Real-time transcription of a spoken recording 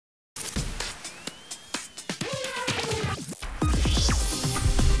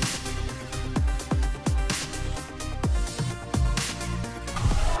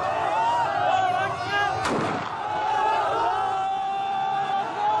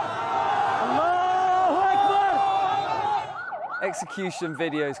Execution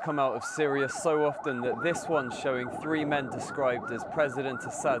videos come out of Syria so often that this one, showing 3 men described as President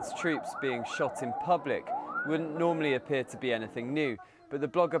Assad's troops being shot in public, wouldn't normally appear to be anything new, but the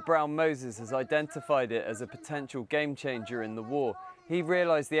blogger Brown Moses has identified it as a potential game changer in the war. He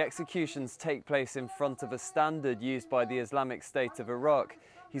realised the executions take place in front of a standard used by the Islamic State of Iraq.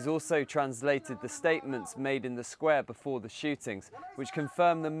 He's also translated the statements made in the square before the shootings, which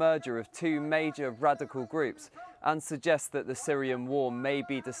confirm the merger of 2 major radical groups and suggest that the Syrian war may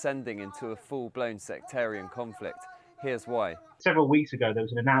be descending into a full-blown sectarian conflict. Here's why. Several weeks ago, there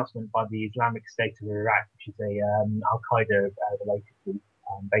was an announcement by the Islamic State of Iraq, which is a al-Qaida related group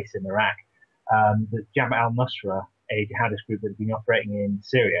based in Iraq, that Jabhat al-Nusra, a jihadist group that had been operating in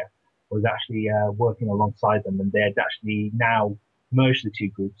Syria, was actually working alongside them, and they had actually now merged the 2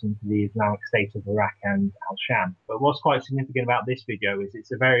 groups into the Islamic State of Iraq and al-Sham. But what's quite significant about this video is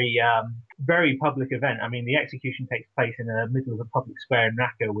it's a very public event. I mean, the execution takes place in the middle of a public square in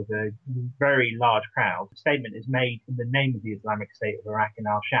Raqqa with a very large crowd. The statement is made in the name of the Islamic State of Iraq and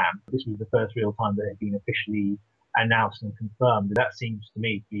al-Sham. This was the first real time that it had been officially announced and confirmed. That seems to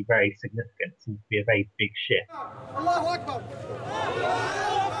me to be very significant. It seems to be a very big shift. Allahu Akbar.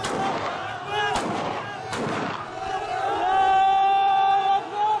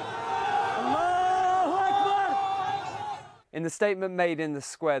 In the statement made in the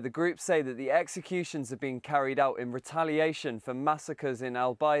square, the group say that the executions have been carried out in retaliation for massacres in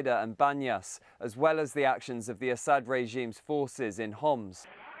al-Baida and Banyas, as well as the actions of the Assad regime's forces in Homs.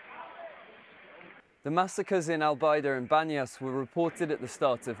 The massacres in al-Baida and Banyas were reported at the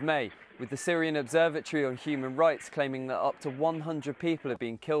start of May, with the Syrian Observatory on Human Rights claiming that up to 100 people have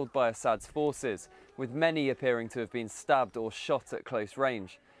been killed by Assad's forces, with many appearing to have been stabbed or shot at close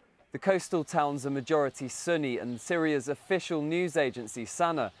range. The coastal towns are majority Sunni, and Syria's official news agency,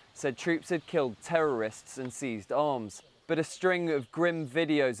 Sana, said troops had killed terrorists and seized arms. But a string of grim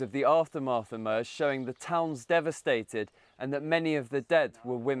videos of the aftermath emerged, showing the towns devastated and that many of the dead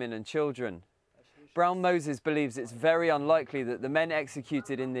were women and children. Brown Moses believes it's very unlikely that the men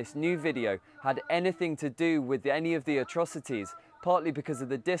executed in this new video had anything to do with any of the atrocities, partly because of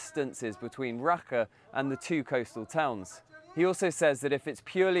the distances between Raqqa and the 2 coastal towns. He also says that if it's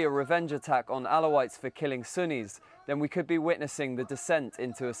purely a revenge attack on Alawites for killing Sunnis, then we could be witnessing the descent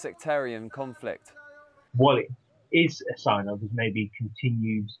into a sectarian conflict. What it is a sign of is maybe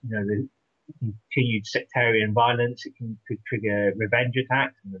continued, the continued sectarian violence. It could trigger revenge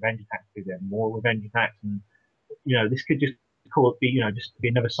attacks, and revenge attacks trigger more revenge attacks, and this could just be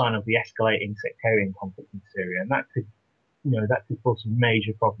another sign of the escalating sectarian conflict in Syria, and that could cause some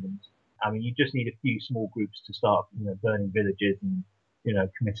major problems. I mean, you just need a few small groups to start, burning villages and,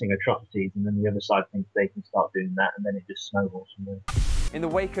 committing atrocities, and then the other side thinks they can start doing that, and then it just snowballs from there. In the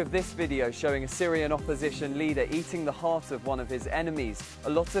wake of this video showing a Syrian opposition leader eating the heart of one of his enemies, a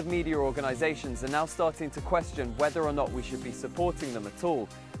lot of media organisations are now starting to question whether or not we should be supporting them at all.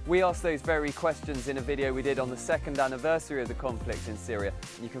 We asked those very questions in a video we did on the 2nd anniversary of the conflict in Syria,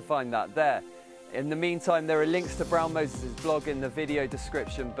 and you can find that there. In the meantime, there are links to Brown Moses' blog in the video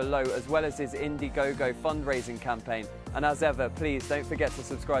description below, as well as his Indiegogo fundraising campaign. And as ever, please don't forget to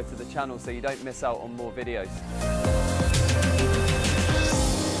subscribe to the channel so you don't miss out on more videos.